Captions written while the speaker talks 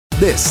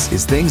This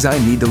is Things I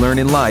Need to Learn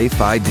in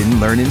Life I Didn't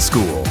Learn in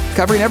School,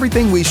 covering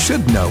everything we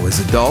should know as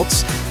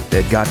adults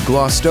that got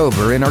glossed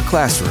over in our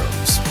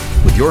classrooms.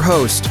 With your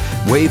host,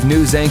 Wave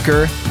News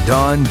anchor,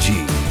 Dawne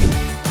Gee.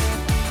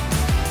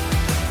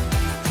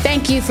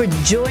 Thank you for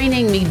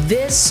joining me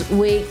this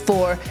week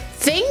for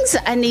Things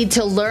I Need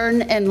to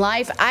Learn in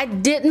Life I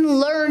Didn't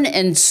Learn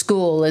in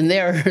School, and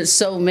there are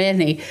so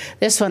many.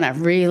 This one I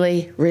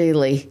really,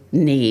 really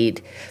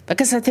need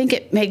because I think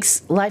it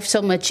makes life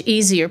so much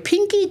easier.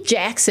 Pinky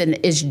Jackson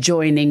is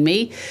joining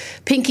me.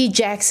 Pinky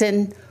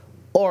Jackson,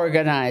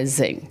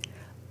 organizing.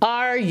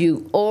 Are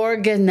you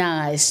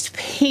organized,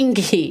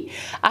 Pinky?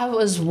 I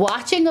was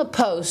watching a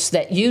post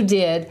that you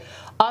did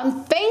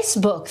on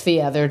Facebook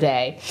the other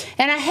day,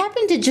 and I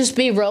happened to just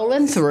be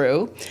rolling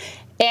through,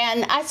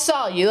 and I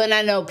saw you, and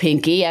I know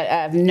Pinky.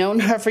 I've known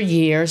her for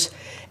years,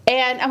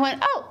 and I went,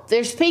 oh,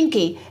 there's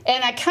Pinky,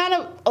 and I kind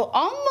of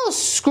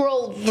almost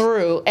scrolled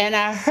through, and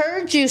I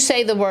heard you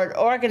say the word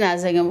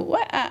organizing, and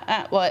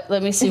what?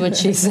 Let me see what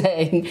she's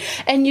saying.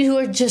 And you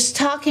were just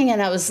talking,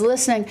 and I was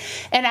listening,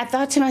 and I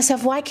thought to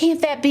myself, why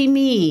can't that be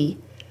me?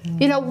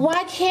 You know,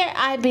 why can't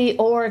I be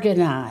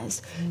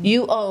organized?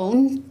 You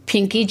own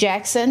Pinky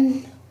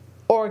Jackson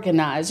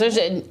Organizers,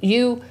 and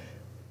you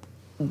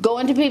go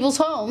into people's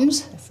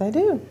homes. Yes, I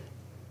do.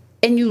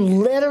 And you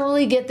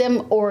literally get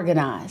them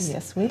organized.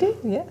 Yes, we do,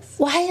 yes.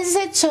 Why is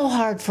it so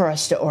hard for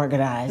us to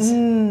organize?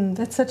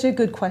 That's such a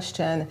good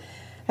question.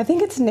 I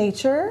think it's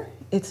nature,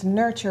 it's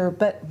nurture,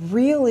 but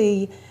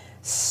really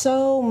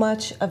so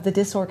much of the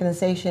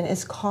disorganization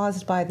is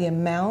caused by the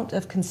amount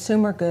of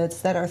consumer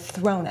goods that are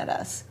thrown at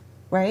us,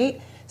 right?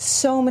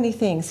 So many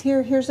things.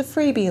 Here's a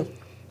freebie.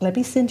 Let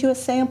me send you a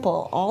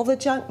sample. All the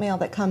junk mail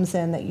that comes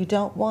in that you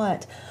don't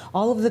want.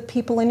 All of the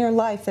people in your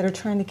life that are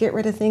trying to get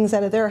rid of things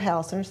out of their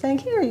house and are saying,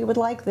 here, you would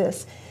like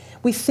this.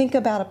 We think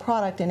about a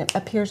product and it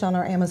appears on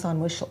our Amazon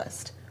wish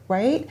list,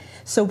 right?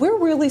 So we're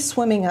really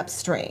swimming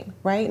upstream,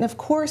 right? And of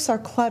course our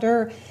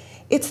clutter,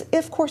 it's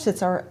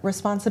our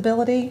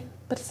responsibility,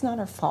 but it's not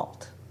our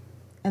fault.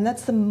 And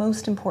that's the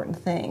most important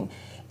thing,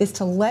 is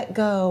to let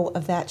go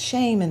of that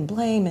shame and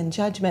blame and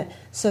judgment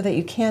so that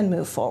you can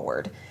move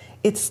forward.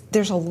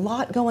 There's a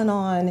lot going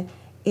on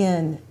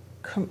in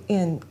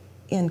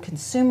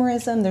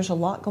consumerism. There's a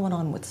lot going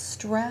on with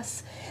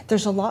stress.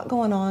 There's a lot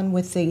going on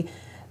with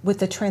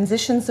the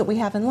transitions that we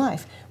have in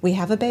life. We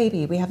have a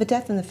baby. We have a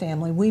death in the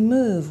family. We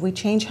move. We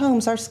change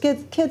homes. Our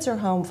kids are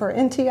home for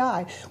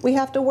NTI. We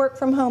have to work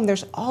from home.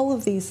 There's all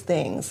of these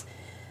things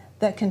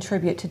that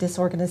contribute to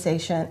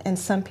disorganization, and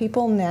some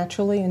people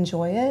naturally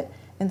enjoy it,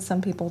 and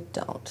some people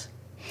don't.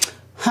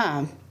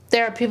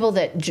 There are people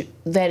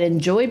that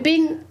enjoy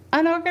being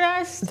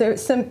unorganized?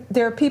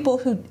 There are people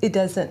who it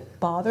doesn't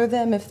bother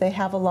them if they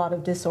have a lot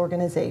of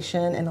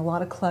disorganization and a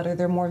lot of clutter.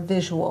 They're more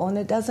visual and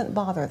it doesn't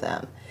bother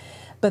them.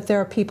 But there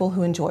are people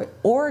who enjoy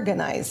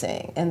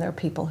organizing and there are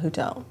people who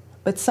don't.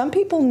 But some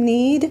people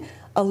need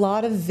a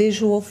lot of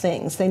visual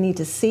things. They need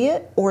to see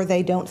it or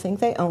they don't think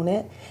they own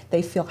it.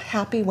 They feel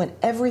happy when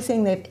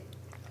everything they've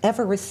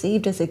ever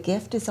received as a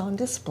gift is on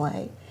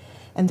display.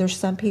 And there's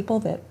some people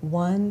that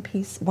one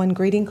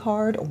greeting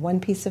card or one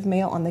piece of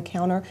mail on the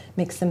counter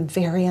makes them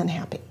very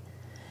unhappy.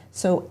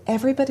 So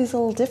everybody's a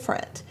little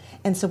different.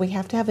 And so we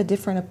have to have a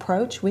different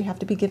approach. We have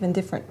to be given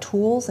different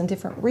tools and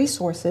different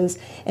resources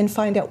and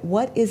find out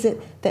what is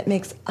it that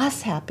makes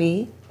us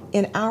happy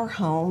in our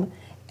home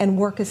and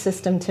work a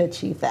system to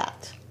achieve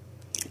that.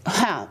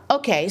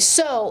 Okay,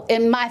 so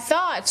in my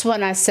thoughts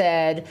when I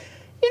said,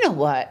 you know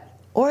what,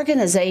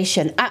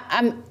 organization,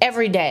 I'm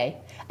every day.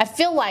 I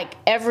feel like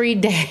every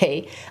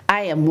day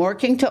I am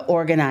working to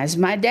organize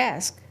my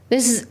desk.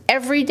 This is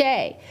every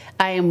day.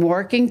 I am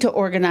working to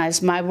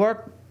organize my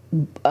work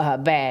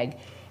bag.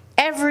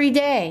 Every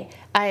day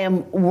I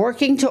am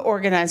working to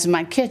organize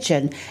my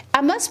kitchen.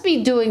 I must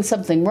be doing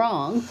something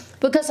wrong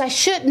because I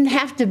shouldn't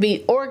have to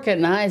be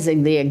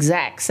organizing the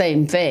exact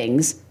same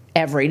things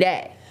every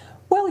day.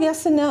 Well,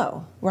 yes and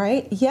no,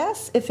 right?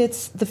 Yes, if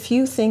it's the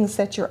few things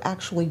that you're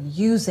actually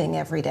using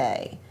every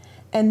day.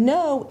 And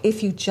no,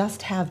 if you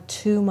just have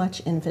too much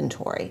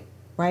inventory,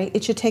 right?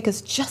 It should take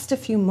us just a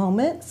few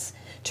moments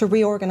to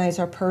reorganize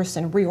our purse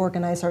and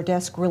reorganize our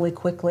desk really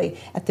quickly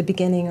at the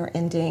beginning or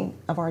ending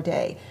of our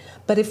day.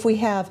 But if we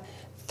have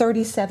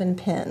 37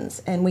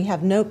 pens and we have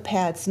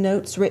notepads,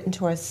 notes written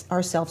to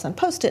ourselves on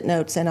Post-it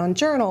notes and on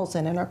journals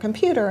and in our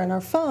computer and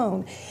our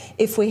phone,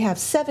 if we have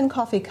 7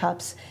 coffee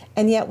cups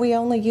and yet we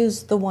only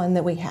use the one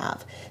that we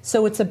have.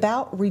 So it's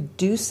about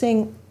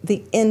reducing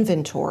the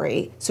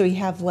inventory so you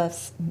have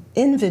less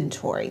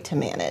inventory to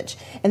manage.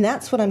 And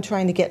that's what I'm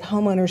trying to get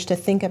homeowners to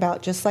think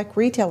about, just like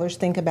retailers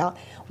think about.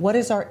 What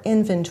is our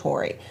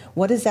inventory?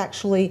 What is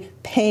actually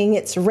paying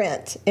its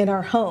rent in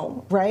our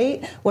home,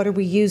 right? What are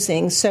we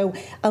using? So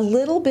a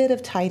little bit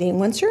of tidying.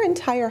 Once your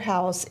entire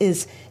house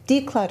is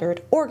decluttered,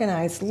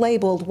 organized,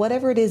 labeled,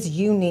 whatever it is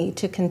you need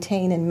to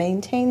contain and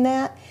maintain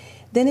that,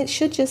 then it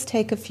should just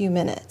take a few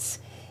minutes.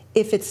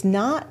 If it's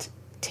not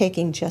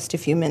taking just a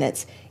few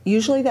minutes,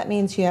 usually that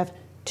means you have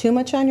too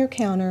much on your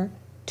counter,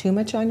 too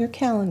much on your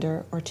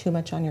calendar, or too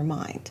much on your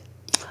mind.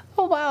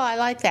 Oh, wow, I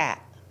like that.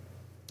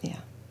 Yeah.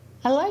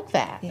 I like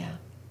that. Yeah.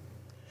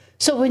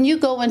 So when you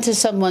go into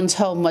someone's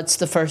home, what's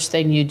the first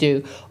thing you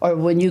do? Or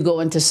when you go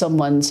into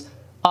someone's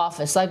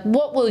office, like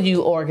what will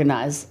you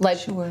organize? Like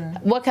Sure.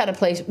 what kind of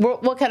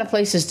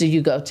places do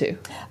you go to?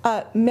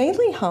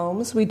 Mainly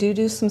homes. We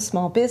do some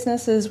small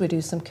businesses. We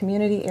do some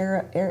community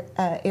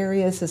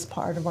areas as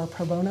part of our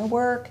pro bono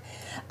work.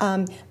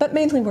 But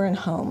mainly we're in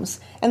homes.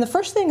 And the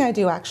first thing I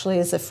do actually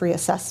is a free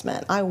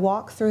assessment. I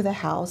walk through the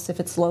house, if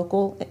it's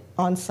local,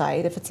 on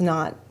site, if it's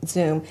not,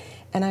 Zoom,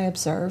 and I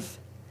observe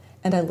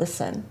and I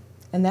listen.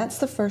 And that's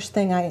the first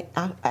thing I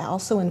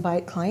also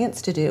invite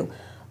clients to do.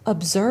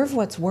 Observe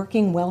what's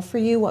working well for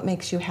you, what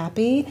makes you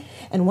happy,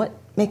 and what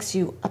makes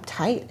you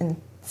uptight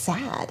and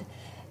sad.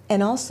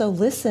 And also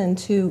listen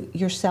to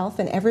yourself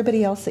and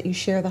everybody else that you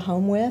share the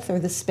home with or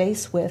the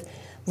space with.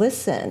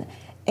 Listen.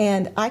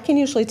 And I can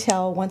usually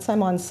tell once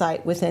I'm on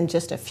site within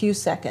just a few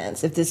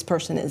seconds if this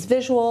person is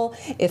visual,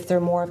 if they're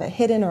more of a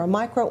hidden or a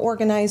micro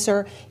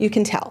organizer. You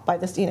can tell by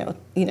this,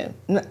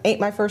 ain't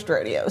my first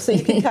rodeo, so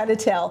you can kind of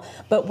tell.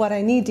 But what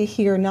I need to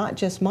hear, not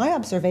just my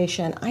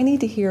observation, I need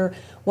to hear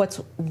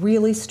what's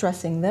really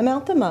stressing them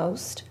out the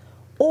most,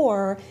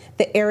 or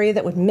the area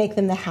that would make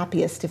them the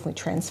happiest if we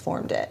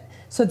transformed it.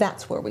 So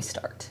that's where we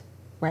start,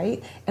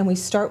 right? And we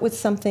start with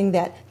something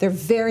that they're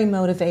very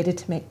motivated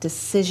to make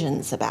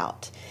decisions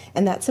about.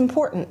 And that's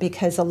important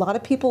because a lot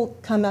of people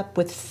come up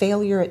with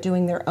failure at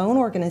doing their own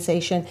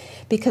organization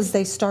because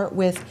they start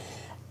with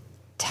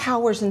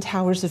towers and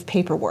towers of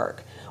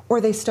paperwork,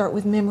 or they start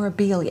with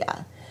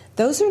memorabilia.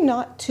 Those are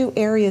not two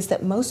areas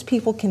that most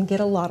people can get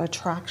a lot of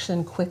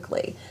traction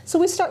quickly. So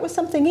we start with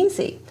something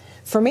easy.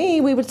 For me,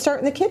 we would start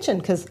in the kitchen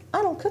because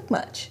I don't cook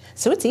much.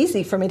 So it's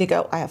easy for me to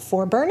go, I have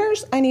 4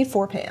 burners, I need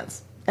 4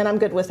 pans. And I'm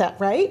good with that,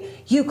 right?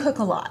 You cook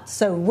a lot.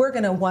 So we're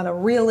going to want to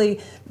really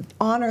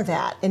honor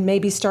that and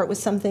maybe start with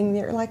something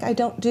you're like, I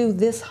don't do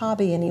this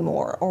hobby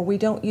anymore, or we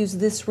don't use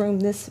this room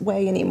this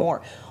way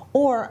anymore,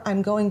 or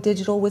I'm going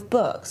digital with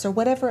books, or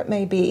whatever it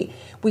may be.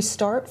 We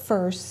start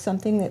first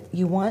something that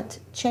you want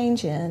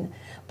change in,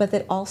 but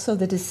that also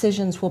the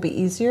decisions will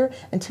be easier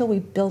until we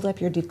build up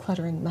your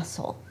decluttering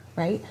muscle,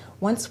 right?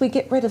 Once we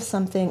get rid of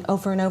something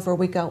over and over,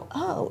 we go,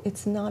 oh,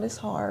 it's not as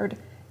hard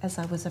as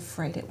I was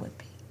afraid it would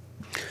be.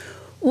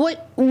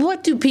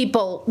 What do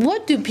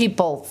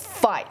people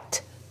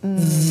fight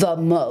the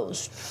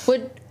most?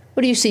 What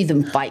do you see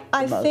them fight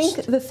the most? I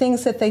think the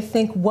things that they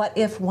think, what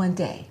if one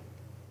day,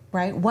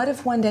 right? What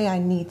if one day I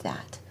need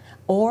that?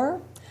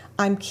 Or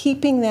I'm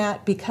keeping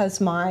that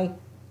because my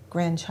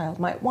grandchild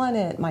might want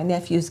it, my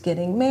nephew's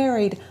getting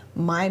married,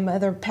 my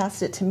mother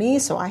passed it to me,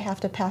 so I have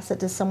to pass it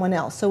to someone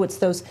else. So it's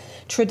those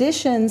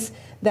traditions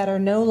that are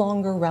no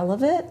longer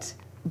relevant,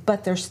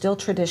 but they're still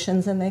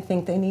traditions and they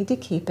think they need to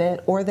keep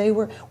it, or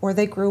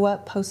they grew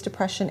up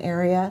post-Depression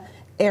era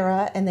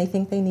and they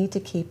think they need to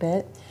keep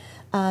it.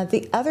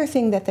 The other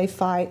thing that they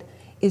fight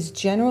is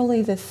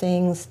generally the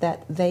things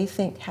that they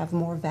think have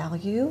more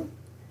value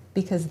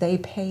because they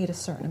paid a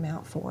certain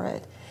amount for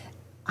it.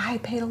 I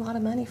paid a lot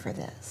of money for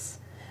this,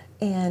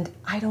 and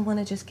I don't want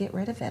to just get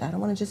rid of it. I don't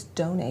want to just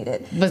donate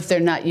it. But if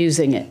they're not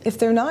using it. If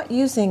they're not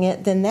using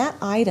it, then that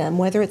item,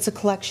 whether it's a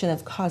collection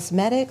of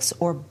cosmetics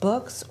or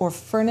books or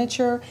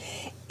furniture,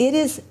 it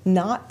is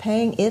not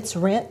paying its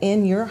rent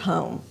in your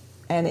home,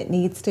 and it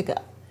needs to go.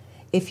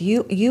 If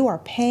you are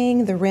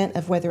paying the rent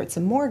of whether it's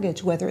a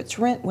mortgage, whether it's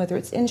rent, whether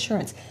it's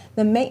insurance,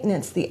 the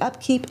maintenance, the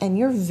upkeep, and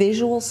your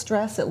visual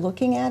stress at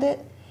looking at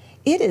it,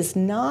 it is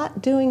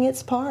not doing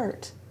its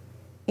part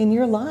in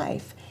your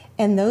life.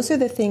 And those are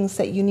the things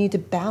that you need to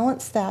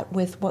balance that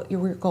with what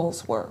your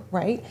goals were,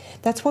 right?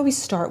 That's why we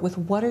start with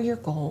what are your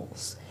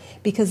goals?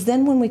 Because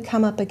then when we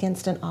come up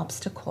against an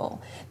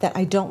obstacle that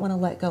I don't want to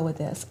let go of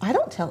this, I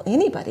don't tell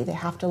anybody they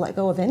have to let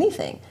go of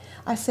anything.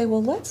 I say,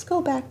 well, let's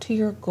go back to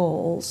your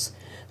goals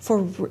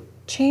for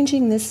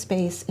changing this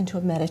space into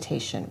a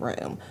meditation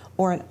room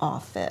or an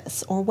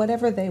office or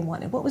whatever they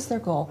wanted. What was their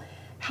goal?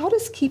 How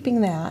does keeping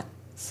that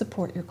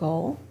support your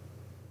goal?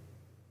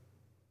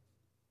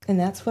 And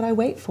that's what I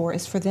wait for,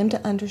 is for them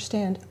to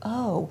understand,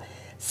 oh,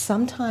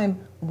 sometimes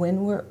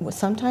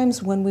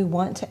when we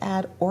want to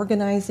add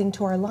organizing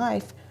to our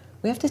life,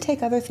 we have to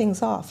take other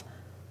things off.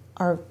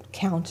 Our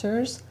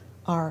counters,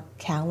 our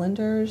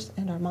calendars,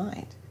 and our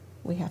mind.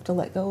 We have to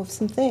let go of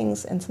some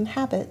things and some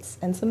habits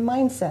and some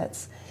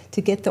mindsets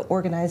to get the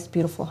organized,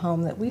 beautiful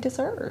home that we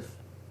deserve.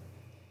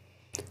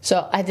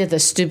 So I did the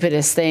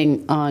stupidest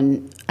thing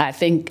when I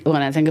think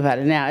about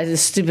it now, I did the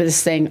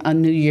stupidest thing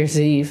on New Year's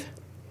Eve.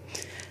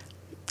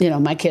 You know,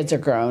 my kids are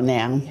grown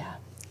now. Yeah.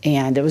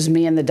 And it was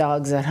me and the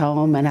dogs at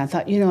home, and I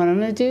thought, you know what I'm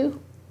going to do?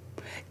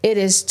 It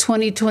is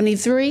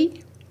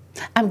 2023.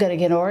 I'm going to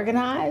get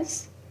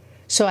organized.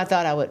 So I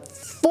thought I would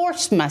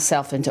force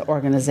myself into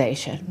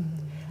organization. Mm-hmm.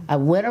 I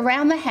went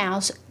around the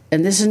house,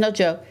 and this is no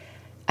joke.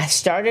 I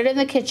started in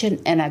the kitchen,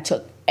 and I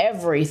took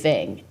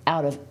everything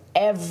out of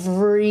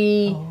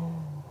every... Oh.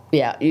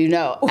 Yeah, you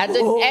know. I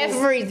took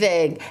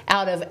everything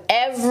out of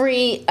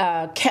every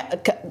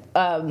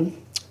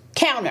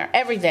counter,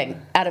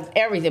 everything, out of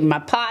everything. My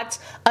pots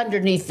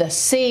underneath the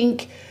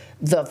sink,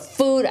 the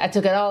food, I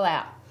took it all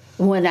out.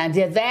 When I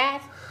did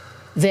that,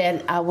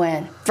 then I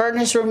went,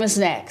 furnace room is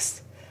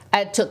next.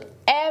 I took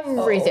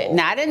everything.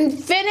 Now, I didn't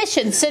finish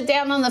and sit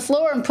down on the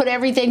floor and put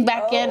everything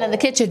back in the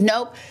kitchen.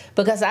 Nope,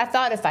 because I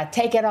thought if I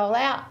take it all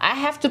out, I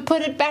have to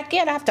put it back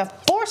in. I have to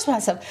force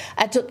myself.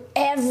 I took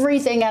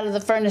everything out of the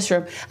furnace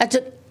room. I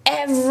took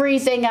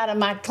everything out of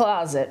my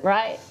closet,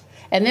 right?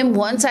 And then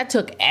once I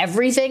took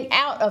everything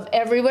out of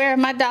everywhere,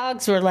 my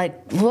dogs were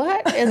like,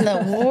 what in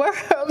the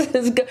world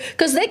is going on?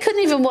 Because they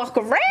couldn't even walk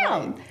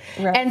around.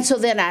 Right. And so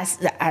then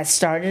I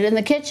started in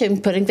the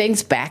kitchen, putting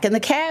things back in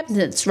the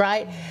cabinets,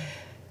 right?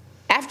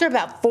 After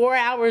about 4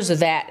 hours of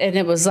that, and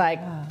it was like,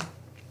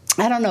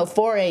 I don't know,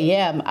 4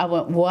 a.m., I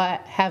went,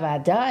 what have I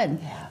done?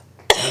 Yeah.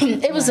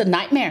 It was a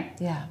nightmare.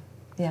 Yeah.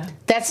 Yeah.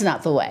 That's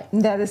not the way.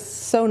 That is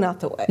so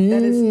not the way.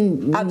 That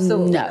is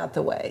absolutely not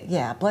the way.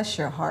 Yeah, bless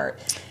your heart.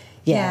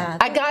 Yeah.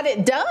 I got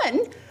it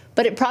done,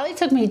 but it probably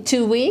took me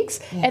 2 weeks,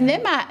 and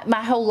then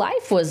my whole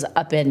life was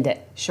upended.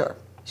 Sure.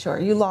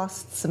 You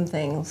lost some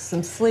things,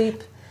 some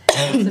sleep,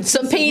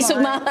 some peace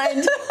of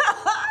mind.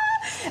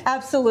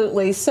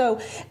 Absolutely. So,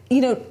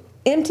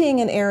 emptying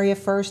an area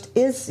first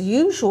is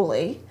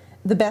usually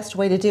the best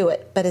way to do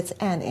it, but it's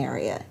an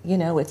area.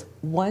 It's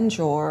one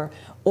drawer,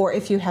 or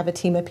if you have a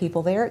team of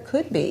people there, it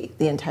could be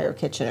the entire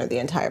kitchen or the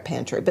entire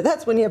pantry. But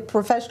that's when you have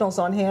professionals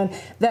on hand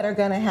that are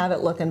going to have it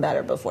looking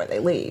better before they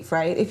leave,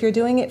 right? If you're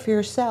doing it for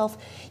yourself,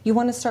 you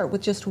want to start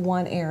with just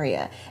one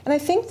area. And I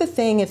think the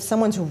thing, if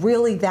someone's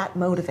really that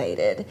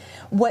motivated,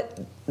 what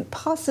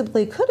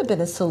possibly could have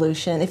been a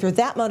solution, if you're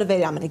that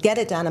motivated, I'm going to get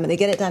it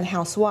done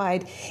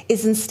house-wide,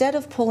 is instead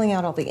of pulling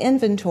out all the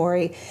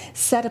inventory,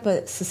 set up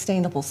a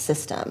sustainable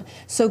system.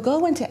 So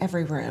go into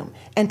every room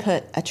and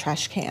put a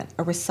trash can,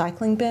 a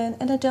recycling bin,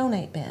 and a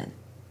donate bin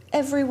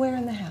everywhere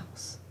in the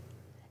house.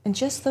 And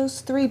just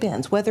those 3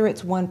 bins, whether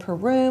it's one per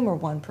room or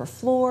one per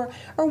floor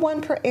or one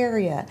per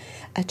area,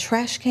 a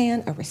trash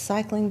can, a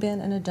recycling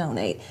bin, and a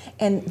donate.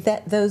 And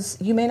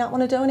you may not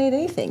want to donate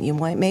anything. You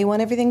may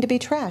want everything to be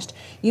trashed.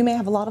 You may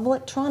have a lot of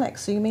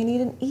electronics, so you may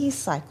need an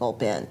e-cycle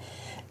bin.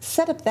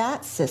 Set up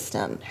that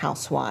system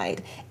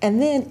house-wide,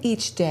 and then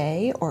each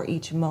day or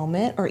each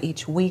moment or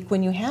each week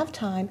when you have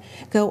time,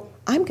 go,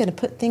 I'm going to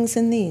put things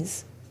in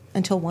these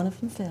until one of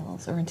them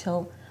fills or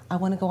until I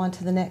want to go on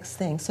to the next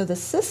thing. So the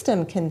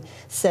system can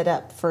set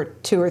up for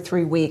 2 or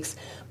 3 weeks,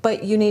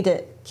 but you need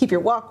to keep your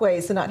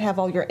walkways and not have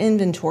all your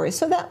inventory.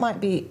 So that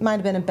might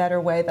have been a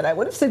better way that I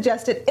would have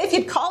suggested. If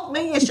you'd called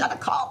me, you should have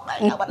called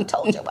me. I would have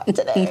told you what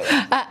today.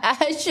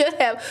 I should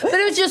have. But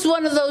it was just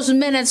one of those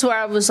minutes where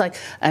I was like,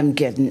 I'm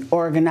getting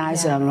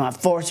organized and I'm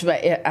not forced,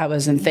 but I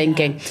wasn't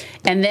thinking.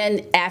 And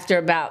then after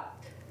about,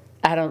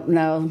 I don't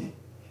know,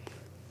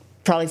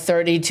 probably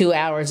 32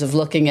 hours of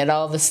looking at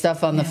all the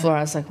stuff on the floor.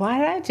 I was like, why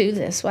did I do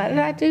this? Why did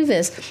I do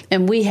this?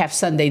 And we have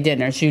Sunday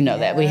dinners,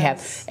 that. We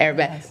have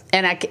everybody. Yes.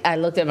 And I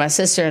looked at my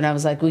sister and I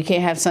was like, we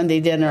can't have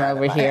Sunday dinner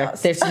over here.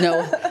 House.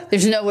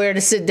 There's nowhere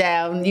to sit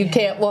down. You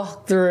can't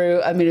walk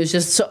through. I mean, it was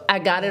just so, I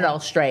got it all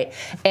straight.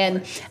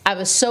 And I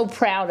was so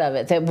proud of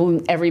it that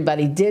when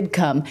everybody did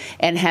come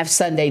and have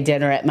Sunday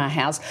dinner at my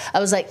house,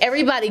 I was like,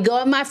 everybody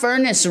go in my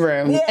furnace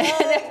room.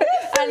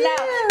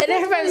 And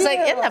everybody was like,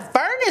 in the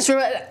furnace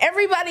room?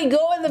 Everybody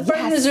go in the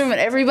furnace room. And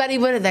everybody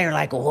went in there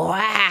like, wow.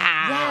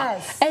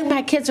 Yes. And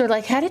my kids were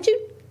like, how did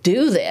you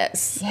do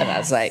this? Yes. And I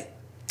was like,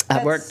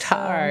 I worked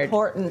hard.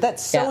 Important.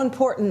 That's so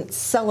important.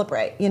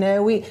 Celebrate. We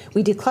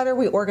declutter,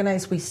 we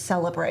organize, we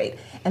celebrate.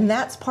 And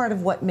that's part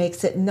of what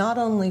makes it not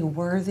only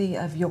worthy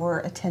of your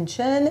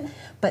attention,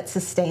 but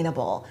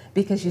sustainable,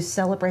 because you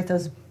celebrate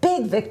those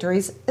big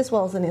victories as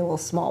well as any little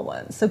small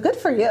ones. So good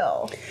for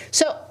you.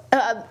 So,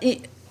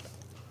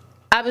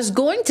 I was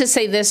going to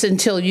say this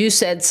until you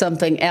said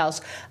something else.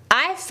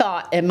 I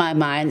thought in my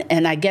mind,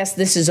 and I guess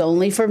this is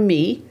only for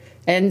me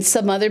and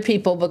some other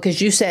people,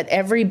 because you said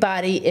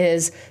everybody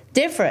is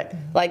different.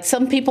 Like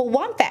some people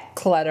want that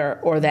clutter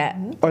or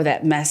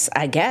that mess,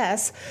 I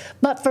guess.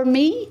 But for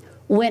me,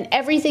 when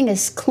everything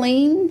is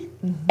clean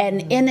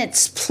and in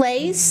its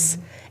place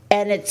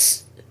and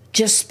it's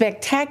just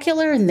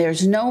spectacular and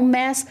there's no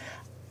mess,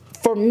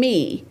 for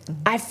me,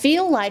 I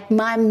feel like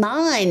my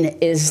mind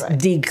is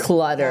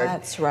decluttered.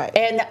 That's right.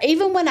 And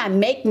even when I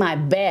make my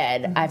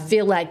bed, I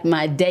feel like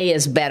my day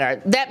is better.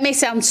 That may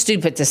sound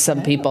stupid to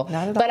some people,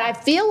 but I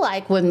feel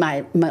like when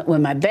my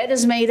bed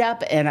is made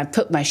up and I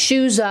put my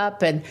shoes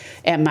up and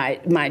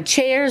my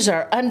chairs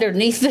are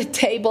underneath the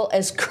table,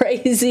 as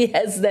crazy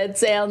as that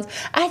sounds,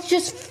 I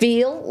just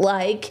feel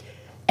like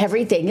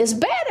everything is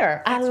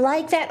better. I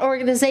like that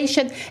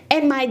organization,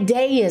 and my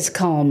day is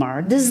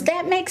calmer. Does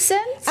that make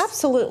sense?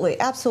 Absolutely,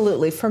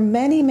 absolutely. For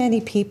many, many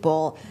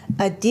people,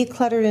 a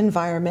decluttered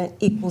environment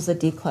equals a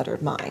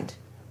decluttered mind,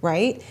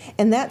 right?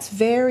 And that's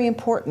very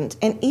important.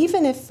 And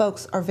even if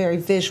folks are very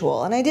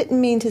visual, and I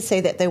didn't mean to say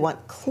that they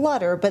want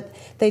clutter, but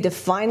they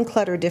define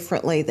clutter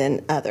differently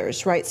than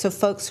others, right? So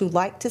folks who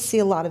like to see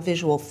a lot of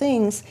visual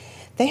things,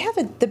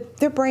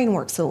 their brain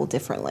works a little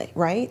differently,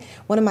 right?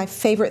 One of my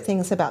favorite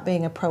things about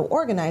being a pro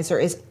organizer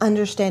is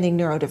understanding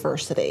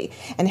neurodiversity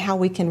and how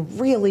we can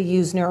really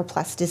use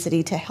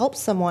neuroplasticity to help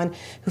someone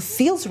who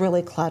feels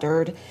really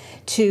cluttered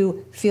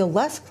to feel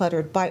less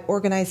cluttered by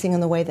organizing in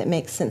the way that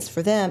makes sense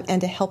for them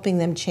and to helping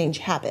them change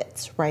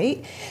habits,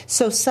 right?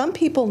 So some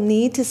people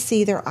need to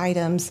see their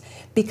items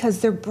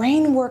because their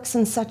brain works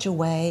in such a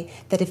way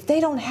that if they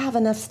don't have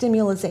enough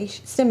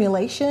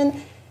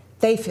stimulation,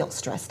 they feel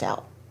stressed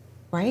out,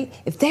 right?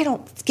 If they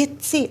don't get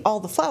to see all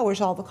the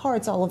flowers, all the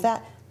cards, all of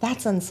that,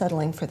 that's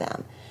unsettling for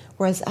them.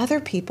 Whereas other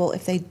people,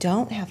 if they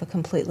don't have a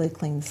completely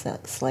clean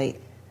slate,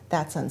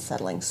 that's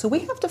unsettling. So we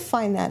have to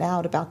find that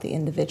out about the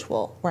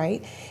individual,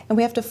 right? And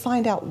we have to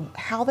find out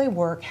how they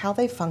work, how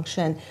they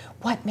function,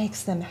 what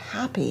makes them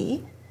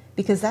happy,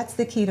 because that's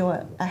the key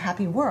to a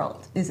happy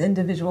world, is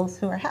individuals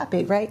who are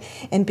happy, right?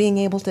 And being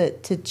able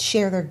to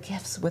share their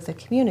gifts with the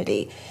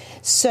community.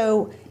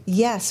 So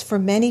yes, for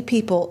many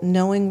people,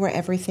 knowing where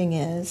everything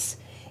is,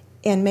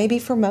 and maybe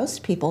for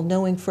most people,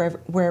 knowing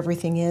where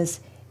everything is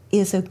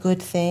a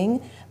good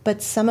thing,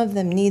 but some of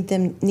them need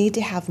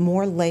to have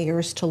more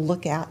layers to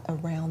look at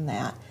around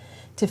that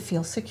to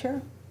feel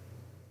secure,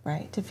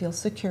 right? To feel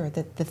secure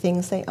that the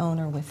things they own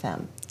are with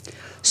them.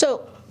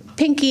 So,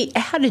 Pinky,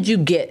 how did you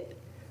get,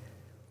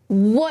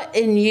 what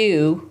in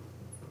you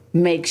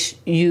makes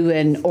you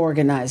an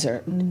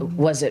organizer? Mm-hmm.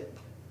 Was it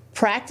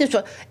practice?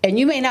 And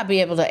you may not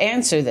be able to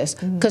answer this,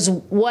 because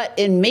what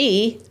in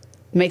me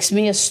makes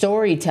me a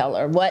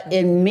storyteller? What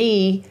in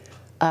me,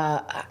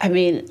 I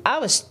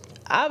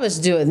was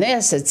doing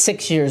this at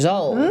 6 years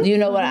old. Mm-hmm. You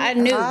know what? I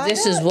knew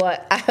this is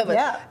what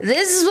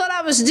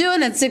I was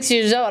doing at 6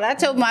 years old. I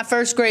told my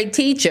first grade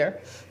teacher,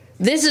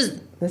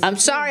 I'm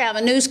sorry, I'm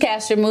a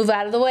newscaster, move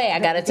out of the way. I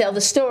got to tell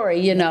the story,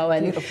 you know.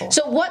 And beautiful.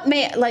 So what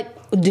made,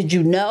 did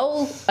you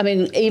know? I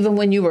mean, even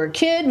when you were a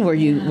kid, were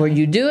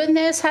you doing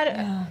this?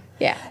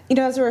 Yeah. You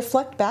know, as I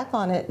reflect back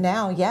on it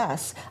now,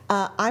 yes.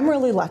 I'm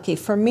really lucky.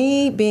 For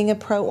me, being a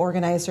pro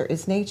organizer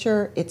is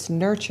nature, it's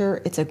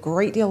nurture, it's a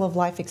great deal of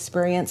life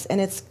experience, and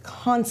it's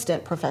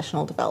constant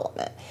professional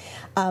development.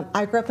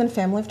 I grew up in a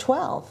family of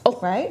 12,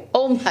 right?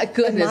 Oh, my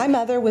goodness. And my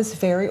mother was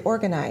very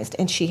organized,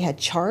 and she had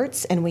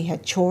charts, and we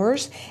had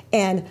chores,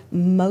 and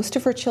most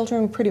of her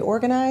children were pretty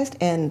organized,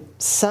 and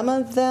some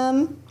of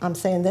them, I'm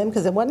saying them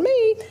because it wasn't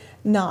me,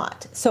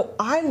 not. So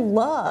I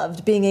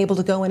loved being able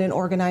to go in and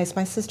organize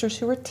my sisters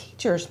who were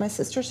teachers, my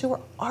sisters who were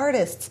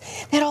artists.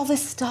 They had all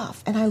this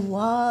stuff, and I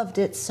loved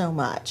it so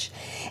much.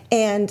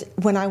 And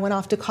when I went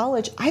off to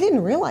college, I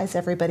didn't realize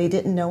everybody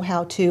didn't know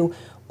how to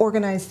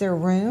organize their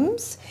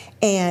rooms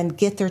and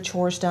get their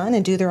chores done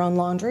and do their own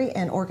laundry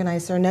and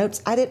organize their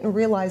notes. I didn't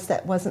realize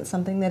that wasn't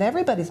something that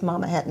everybody's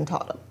mama hadn't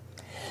taught them.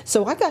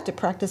 So I got to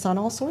practice on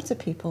all sorts of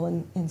people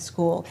in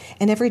school.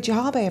 And every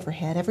job I ever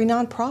had, every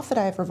nonprofit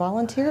I ever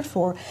volunteered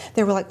for,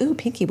 they were like, ooh,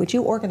 Pinky, would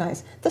you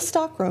organize the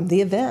stockroom,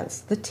 the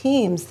events, the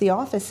teams, the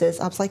offices?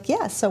 I was like,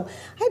 yes. So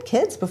I had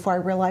kids before I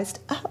realized,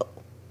 oh,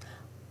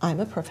 I'm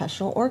a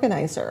professional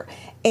organizer.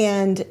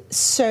 And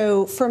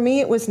so for me,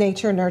 it was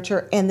nature,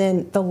 nurture, and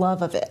then the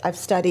love of it. I've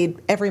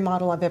studied every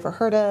model I've ever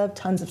heard of,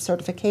 tons of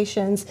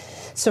certifications.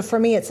 So for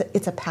me, it's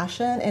a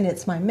passion and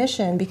it's my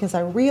mission, because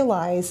I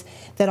realize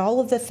that all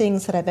of the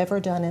things that I've ever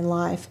done in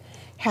life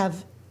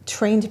have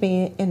trained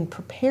me and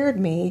prepared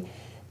me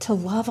to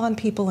love on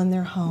people in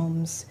their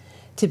homes,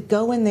 to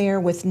go in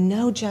there with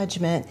no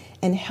judgment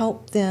and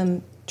help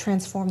them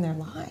transform their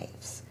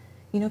lives.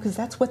 You know, because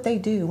that's what they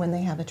do when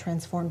they have a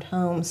transformed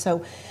home.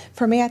 So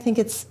for me, I think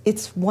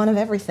it's one of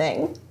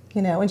everything,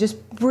 you know, and just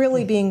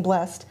really being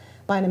blessed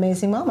by an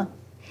amazing mama.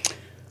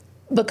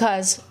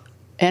 Because,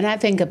 and I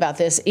think about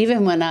this,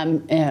 even when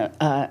I'm,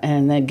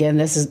 and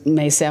again,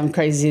 may sound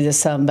crazy to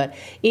some, but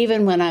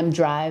even when I'm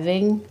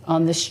driving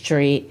on the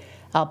street,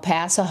 I'll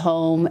pass a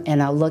home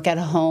and I'll look at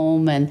a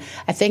home and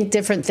I think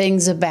different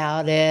things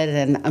about it.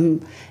 And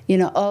I'm, you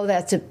know, oh,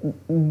 that's a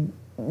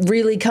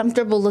really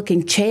comfortable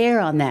looking chair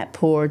on that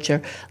porch,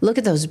 or look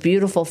at those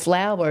beautiful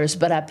flowers.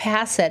 But I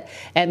pass it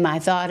and my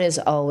thought is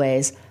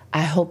always,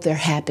 I hope they're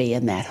happy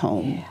in that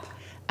home. Yeah.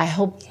 I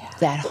hope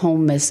that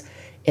home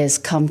is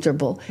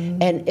comfortable.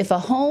 Mm-hmm. And if a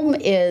home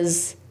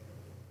is,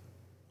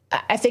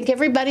 I think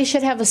everybody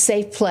should have a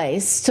safe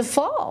place to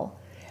fall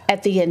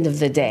at the end of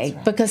the day,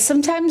 right. Because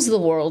sometimes the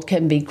world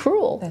can be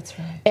cruel. That's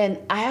right. And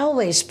I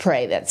always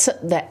pray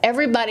that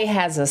everybody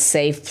has a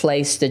safe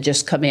place to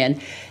just come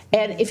in.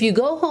 And if you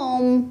go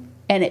home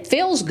and it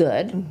feels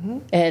good, mm-hmm.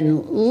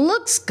 and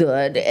looks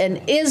good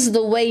and is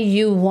the way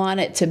you want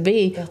it to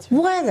be, right.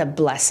 What a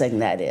blessing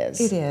that is.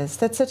 It is.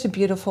 That's such a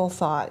beautiful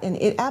thought. And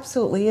it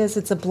absolutely is.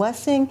 It's a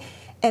blessing,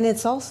 and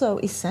it's also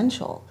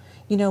essential.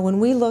 You know, when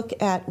we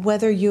look at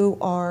whether you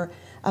are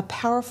a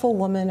powerful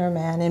woman or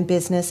man in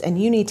business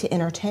and you need to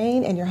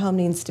entertain and your home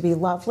needs to be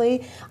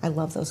lovely. I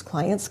love those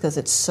clients because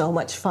it's so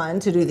much fun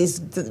to do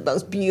the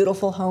most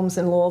beautiful homes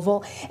in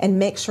Louisville and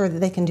make sure that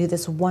they can do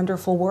this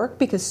wonderful work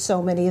because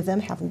so many of them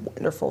have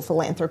wonderful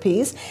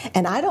philanthropies.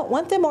 And I don't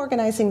want them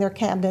organizing their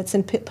cabinets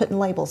and putting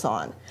labels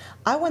on.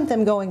 I want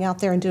them going out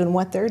there and doing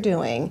what they're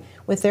doing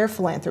with their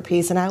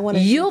philanthropies, and I want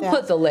to. You'll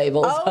put the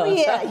labels. Oh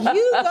yeah,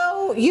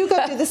 you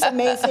go do this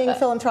amazing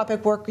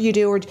philanthropic work you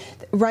do, or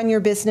run your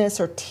business,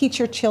 or teach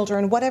your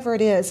children, whatever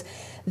it is.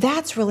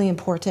 That's really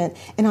important.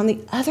 And on the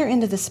other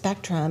end of the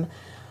spectrum,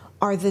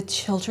 are the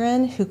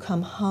children who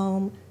come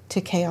home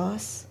to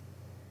chaos.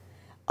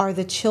 Are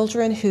the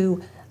children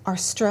who are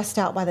stressed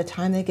out by the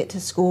time they get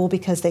to school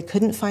because they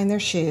couldn't find their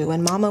shoe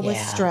and mama was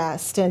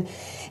stressed, and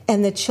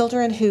the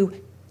children who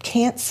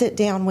can't sit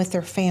down with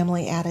their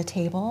family at a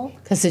table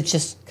because it's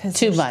just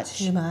too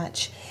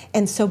much.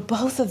 And so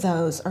both of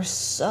those are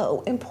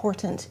so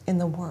important in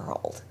the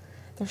world.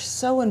 They're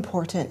so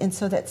important. And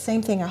so that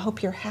same thing, I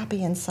hope you're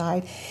happy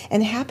inside.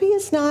 And happy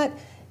is not,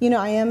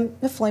 I am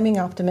a flaming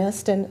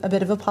optimist and a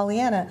bit of a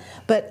Pollyanna,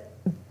 but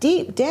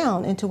deep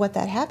down into what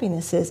that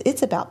happiness is,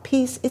 it's about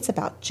peace, it's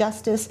about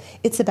justice,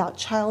 it's about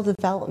child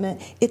development,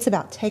 it's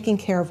about taking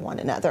care of one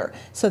another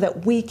so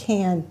that we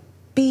can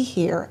be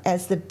here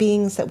as the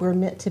beings that we're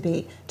meant to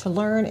be, to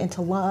learn and to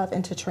love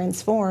and to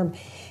transform.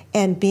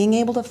 And being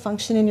able to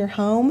function in your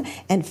home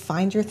and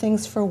find your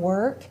things for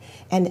work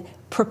and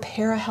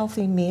prepare a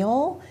healthy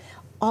meal,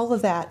 all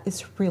of that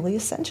is really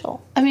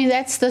essential. I mean,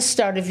 that's the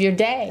start of your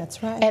day.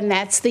 That's right. And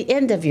that's the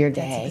end of your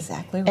day. That's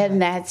exactly right.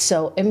 And that's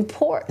so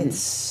important. It's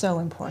so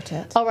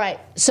important. All right.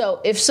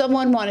 So if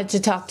someone wanted to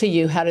talk to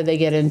you, how do they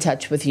get in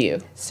touch with you?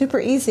 Super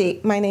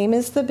easy. My name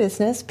is the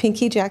business,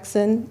 Pinky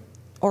Jackson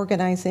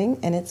Organizing,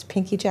 and it's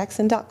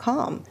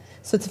pinkyjackson.com.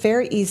 So it's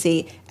very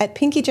easy. At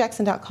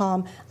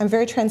pinkyjackson.com, I'm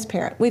very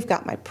transparent. We've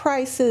got my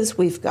prices,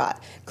 we've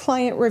got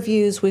client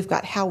reviews, we've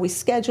got how we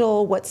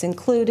schedule, what's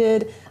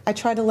included. I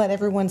try to let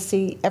everyone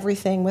see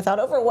everything without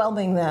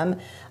overwhelming them.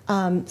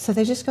 So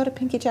they just go to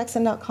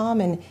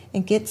pinkyjackson.com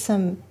and get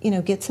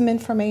some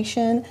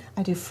information.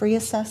 I do free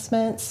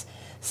assessments.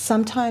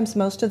 Sometimes,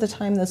 most of the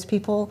time, those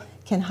people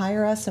can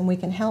hire us and we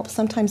can help.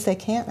 Sometimes they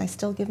can't. I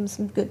still give them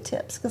some good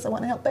tips because I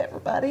want to help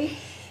everybody.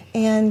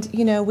 And,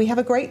 we have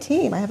a great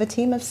team. I have a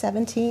team of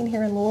 17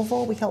 here in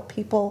Louisville. We help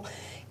people,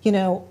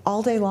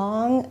 all day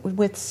long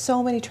with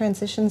so many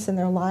transitions in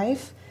their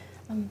life.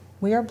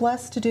 We are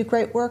blessed to do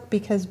great work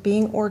because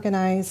being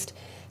organized,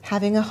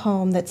 having a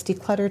home that's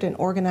decluttered and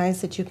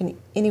organized that you can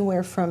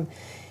anywhere from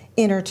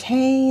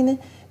entertain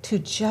to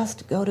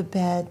just go to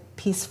bed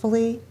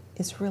peacefully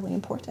is really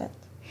important.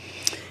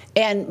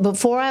 And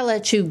before I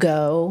let you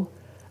go,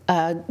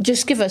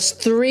 just give us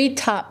 3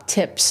 top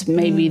tips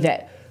maybe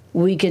that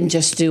we can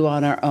just do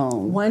on our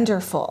own.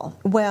 Wonderful.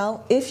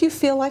 Well, if you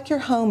feel like your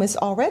home is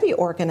already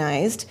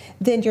organized,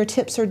 then your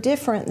tips are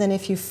different than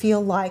if you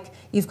feel like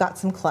you've got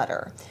some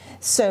clutter.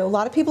 So a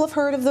lot of people have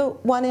heard of the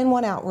 1 in,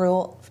 1 out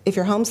rule. If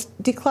your home's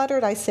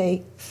decluttered, I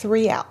say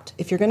 3 out.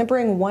 If you're going to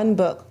bring 1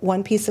 book,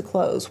 1 piece of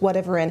clothes,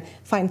 whatever in,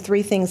 find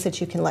 3 things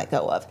that you can let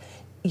go of.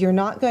 You're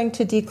not going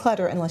to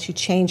declutter unless you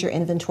change your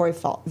inventory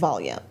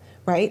volume,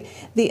 right?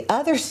 The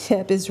other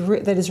tip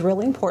that is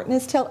really important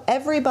is tell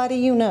everybody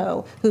you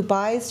know who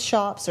buys,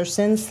 shops, or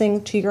sends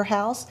things to your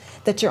house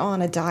that you're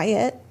on a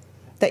diet,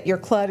 that your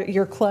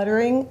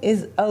cluttering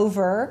is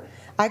over.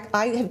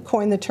 I have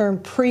coined the term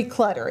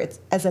pre-clutter. It's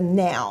as a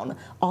noun.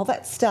 All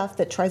that stuff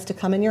that tries to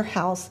come in your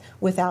house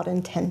without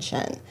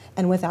intention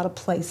and without a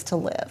place to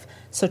live.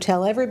 So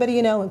tell everybody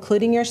you know,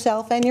 including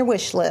yourself and your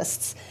wish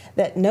lists,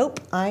 that nope,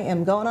 I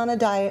am going on a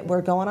diet,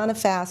 we're going on a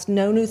fast,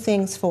 no new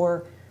things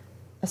for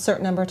a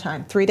certain number of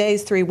time, 3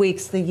 days, 3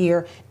 weeks, the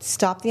year.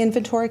 Stop the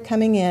inventory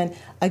coming in.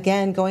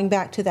 Again, going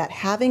back to that,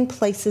 having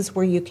places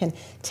where you can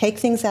take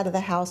things out of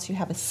the house, you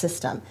have a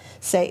system.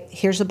 Say,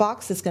 here's a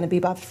box that's going to be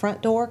by the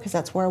front door because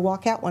that's where I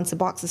walk out. Once the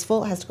box is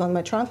full, it has to go in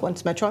my trunk.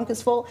 Once my trunk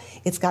is full,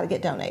 it's got to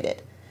get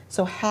donated.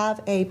 So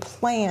have a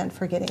plan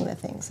for getting the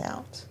things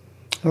out.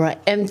 Right.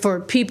 And for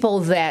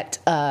people that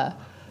are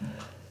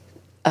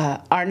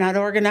not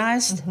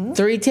organized,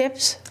 3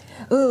 tips?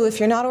 Ooh, if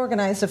you're not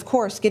organized, of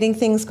course, getting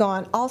things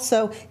gone.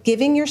 Also,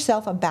 giving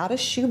yourself about a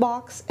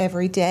shoebox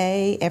every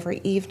day, every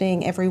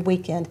evening, every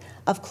weekend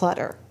of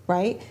clutter,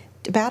 right?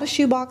 About a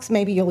shoebox,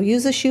 maybe you'll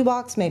use a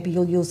shoebox, maybe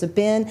you'll use a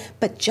bin,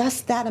 but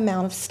just that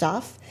amount of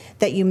stuff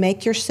that you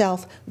make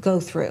yourself go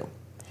through.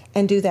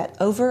 And do that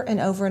over and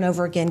over and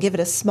over again. Give it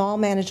a small,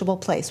 manageable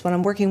place. When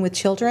I'm working with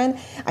children,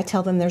 I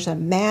tell them there's an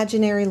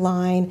imaginary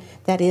line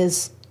that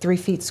is 3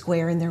 feet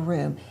square in their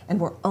room, and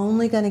we're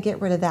only going to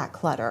get rid of that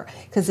clutter.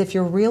 Because if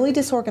you're really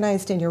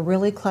disorganized and you're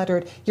really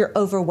cluttered, you're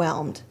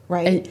overwhelmed,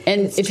 right?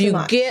 And if you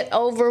get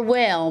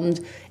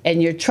overwhelmed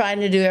and you're trying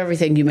to do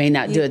everything, you may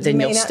not do it, then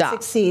you'll stop. You may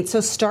not succeed. So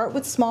start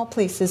with small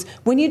places.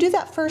 When you do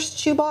that first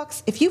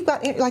shoebox, if you've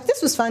got, like,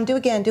 this was fun, do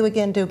again, do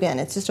again, do again.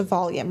 It's just a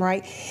volume,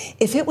 right?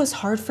 If it was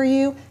hard for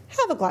you,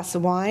 have a glass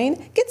of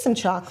wine, get some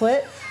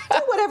chocolate, do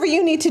whatever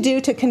you need to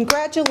do to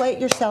congratulate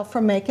yourself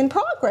for making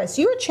progress.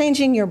 You are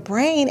changing your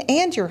brain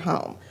and your your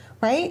home,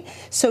 right?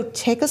 So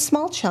take a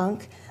small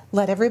chunk,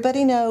 let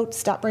everybody know,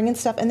 stop bringing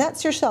stuff, and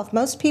that's yourself.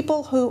 Most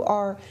people who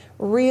are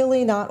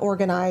really not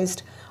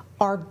organized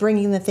are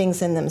bringing the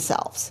things in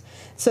themselves.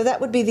 So that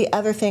would be the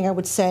other thing I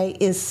would say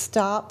is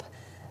stop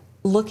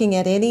looking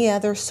at any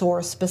other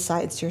source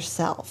besides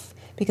yourself.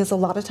 Because a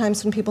lot of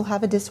times when people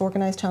have a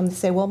disorganized home, they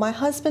say, well, my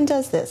husband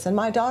does this and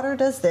my daughter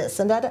does this.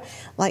 And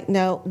like,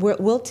 no,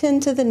 we'll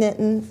tend to the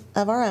knitting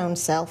of our own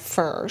self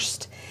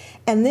first.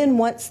 And then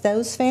once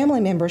those family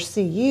members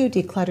see you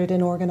decluttered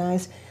and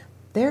organized,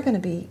 they're going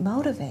to be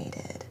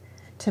motivated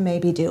to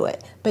maybe do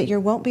it. But you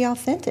won't be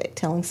authentic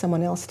telling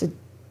someone else to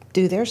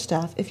do their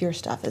stuff if your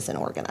stuff isn't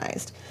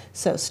organized.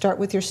 So start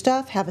with your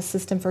stuff, have a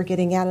system for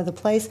getting out of the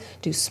place,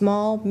 do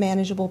small,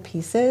 manageable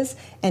pieces,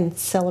 and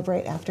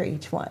celebrate after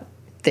each one.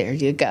 There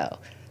you go.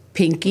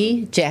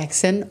 Pinky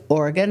Jackson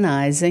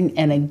Organizing.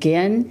 And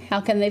again,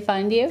 how can they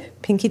find you?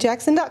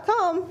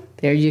 PinkyJackson.com.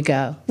 There you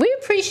go. We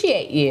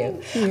appreciate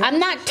you. I'm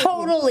not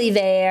totally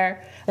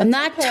there. I'm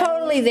not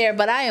totally there,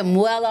 but I am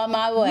well on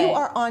my way. You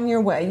are on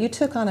your way. You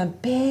took on a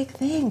big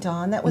thing,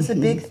 Dawn. That was a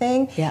big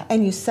thing. Yeah.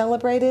 And you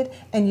celebrated,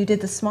 and you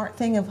did the smart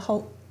thing of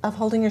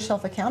holding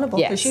yourself accountable,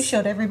 because you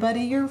showed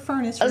everybody your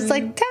furnace I room. was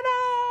like, ta-da!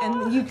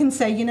 And you can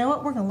say, you know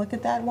what, we're going to look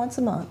at that once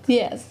a month.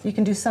 Yes. You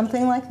can do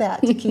something like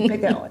that to keep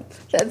it going.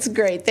 That's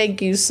great.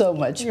 Thank you so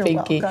much, You're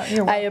Pinky. welcome.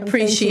 You're welcome. I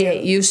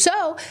appreciate you.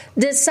 So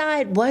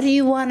decide, what do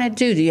you want to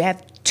do? Do you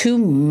have too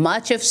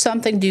much of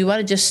something? Do you want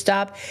to just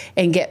stop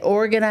and get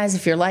organized?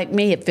 If you're like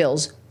me, it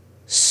feels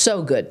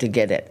so good to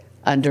get it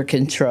under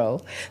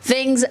control.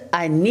 Things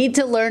I need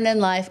to learn in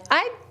life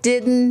I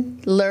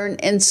didn't learn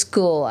in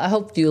school. I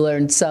hope you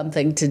learned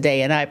something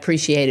today, and I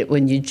appreciate it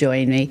when you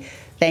join me.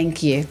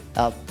 Thank you.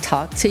 I'll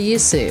talk to you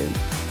soon.